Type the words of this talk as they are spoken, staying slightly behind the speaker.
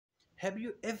Have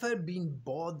you ever been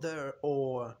bothered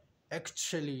or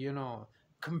actually,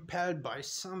 compelled by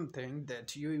something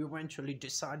that you eventually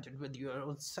decided with your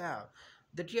own self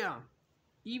that, yeah,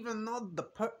 even not the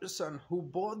person who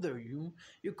bother you,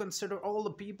 you consider all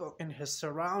the people in his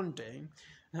surrounding,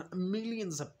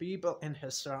 millions of people in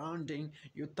his surrounding,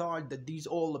 you thought that these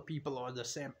all the people are the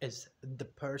same as the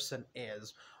person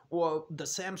is. Well, the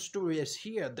same story is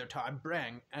here that I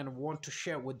bring and want to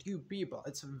share with you people.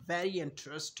 It's a very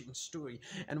interesting story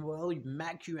and will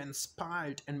make you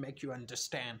inspired and make you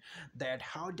understand that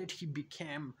how did he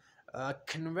become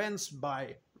convinced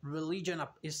by religion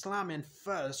of Islam and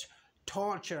first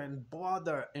torture and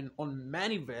bother in on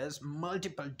many ways,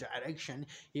 multiple direction.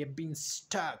 He had been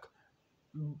stuck,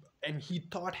 and he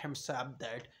thought himself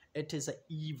that it is a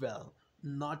evil,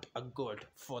 not a good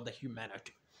for the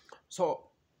humanity. So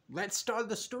let's start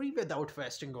the story without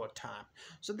wasting our time.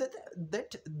 So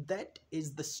that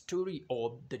is the story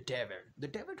of the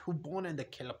David who born in the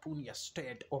California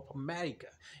state of America.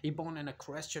 He born in a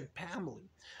Christian family.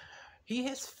 He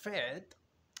has faith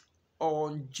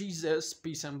on Jesus,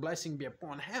 peace and blessing be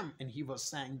upon him, and he was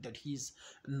saying that he's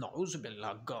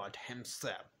Nauzubillah, God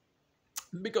himself,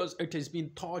 because it has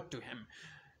been taught to him.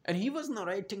 And he was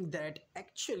narrating that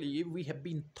actually we have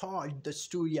been taught the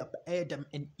story of Adam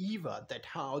and Eve, that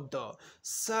how the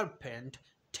serpent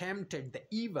tempted the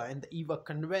Eve and the Eve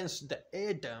convinced the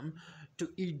Adam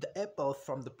to eat the apple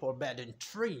from the forbidden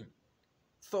tree.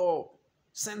 So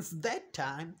since that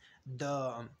time,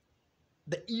 the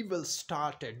evil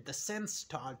started, the sin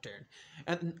started,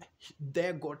 and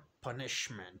they got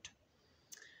punishment.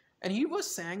 And he was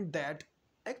saying that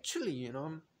actually,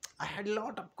 I had a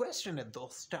lot of questions at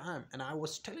those time, and I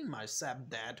was telling myself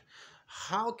that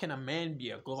how can a man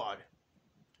be a god?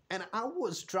 And I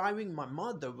was driving my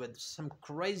mother with some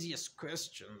craziest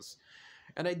questions.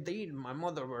 And I did, my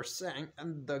mother was saying,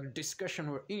 and the discussion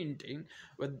were ending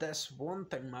with this one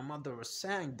thing. My mother was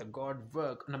saying the God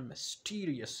work in a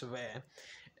mysterious way,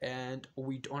 and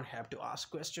we don't have to ask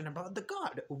question about the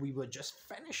God. We were just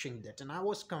finishing that, and I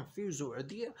was confused over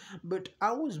there, but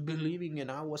I was believing, and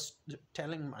I was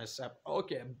telling myself,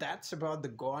 okay, that's about the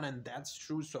God, and that's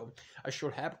true, so I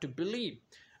should have to believe.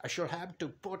 I should have to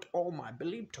put all my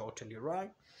belief totally,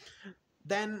 right?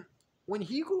 Then when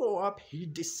he grew up, he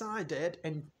decided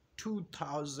in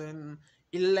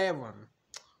 2011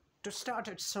 to start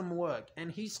at some work,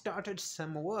 and he started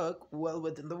some work. Well,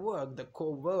 within the work, the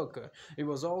co-worker, he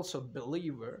was also a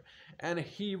believer, and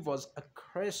he was a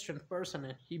Christian person,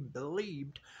 and he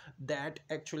believed that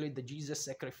actually the Jesus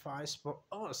sacrificed for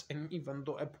us, and even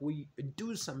though if we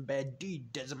do some bad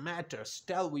deed, doesn't matter,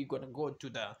 still we're gonna go to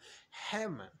the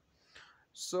heaven.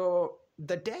 So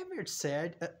the David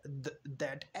said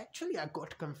that actually I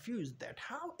got confused that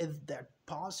how is that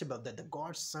possible that the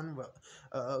God's son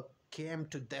came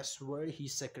to this world, he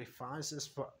sacrifices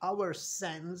for our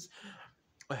sins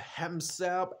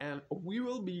himself, and we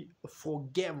will be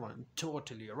forgiven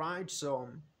totally, right? So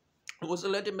I was a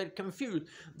little bit confused.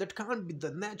 That can't be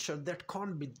the nature, that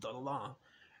can't be the law.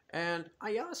 And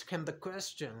I asked him the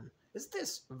question, is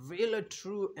this really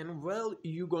true? And well,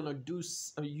 you gonna do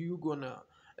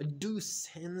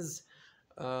sins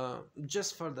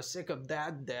just for the sake of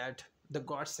that the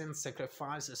God sends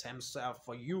sacrifices himself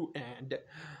for you, and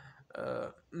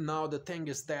now the thing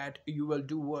is that you will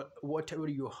do whatever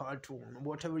your heart wants,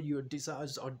 whatever your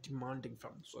desires are demanding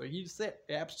from. So he said,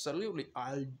 absolutely,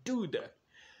 I'll do that.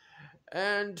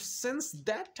 And since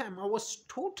that time, I was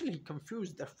totally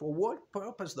confused that for what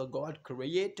purpose the God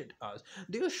created us.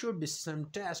 There should be some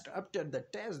test. After the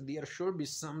test, there should be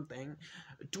something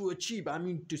to achieve. I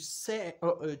mean, to say,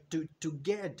 to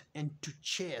get and to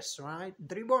chase, right?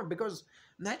 The reward, because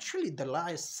naturally the law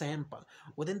is simple.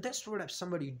 Within this world, if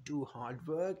somebody do hard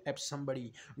work, if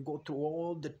somebody go through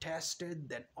all the tested,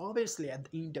 then obviously at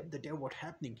the end of the day, what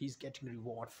happening? He's getting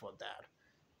reward for that.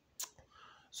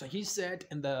 So he said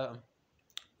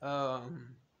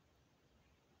um,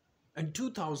 in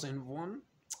 2001,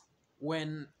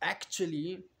 when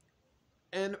actually,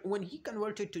 and when he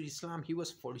converted to Islam, he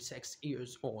was 46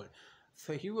 years old.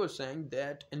 So he was saying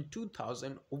that in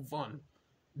 2001,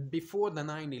 before the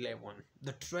 9/11,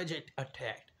 the tragic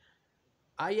attack,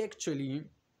 I actually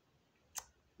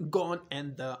gone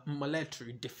in the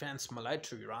military, defense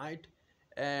military, right?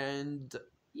 And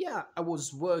yeah, I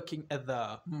was working as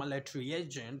a military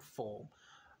agent for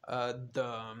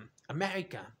the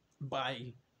America,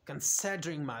 by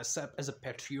considering myself as a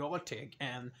patriotic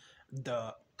and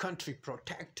the country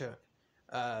protector,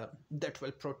 that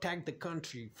will protect the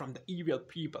country from the evil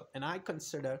people. And I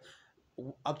consider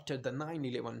after the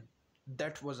 9/11,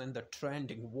 that was in the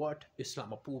trending what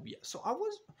Islamophobia. So I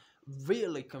was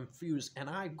really confused, and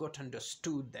I got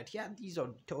understood that yeah, these are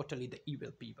totally the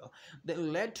evil people.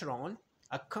 Then later on,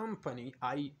 a company,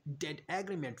 I did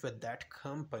agreement with that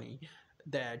company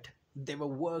that they were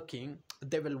working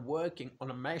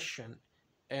on a mission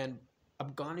in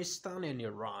Afghanistan and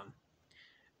Iran,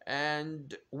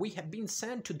 and we have been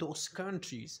sent to those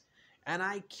countries. And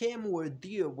I came over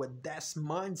there with this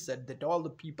mindset that all the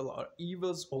people are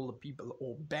evils, all the people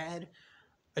are bad.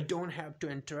 I don't have to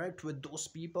interact with those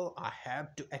people. I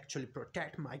have to actually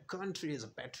protect my country as a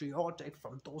patriotic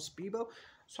from those people.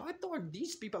 So I thought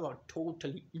these people are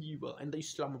totally evil, and the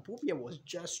Islamophobia was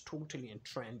just totally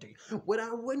trending. When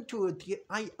I went to it,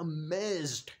 I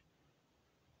amazed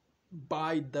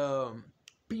by the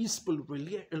peaceful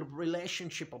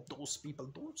relationship of those people.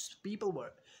 Those people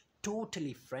were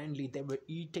totally friendly. They were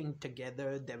eating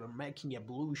together, they were making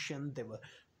ablution, they were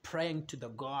praying to the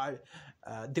god,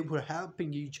 they were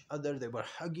helping each other, they were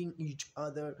hugging each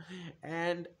other.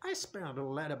 And I spent a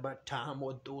lot of time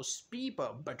with those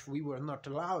people, but we were not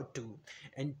allowed to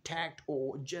interact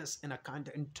or just in a kind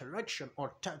of interaction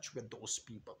or touch with those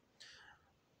people.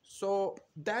 So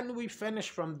then we finish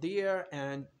from there,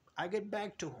 and I get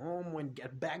back to home in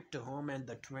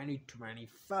the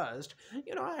 2021st.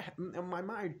 My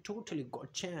mind totally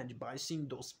got changed by seeing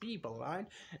those people, right?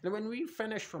 And when we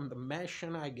finish from the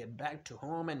mission, I get back to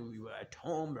home, and we were at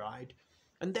home, right?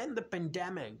 And then the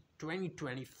pandemic,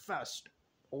 2021st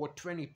or 20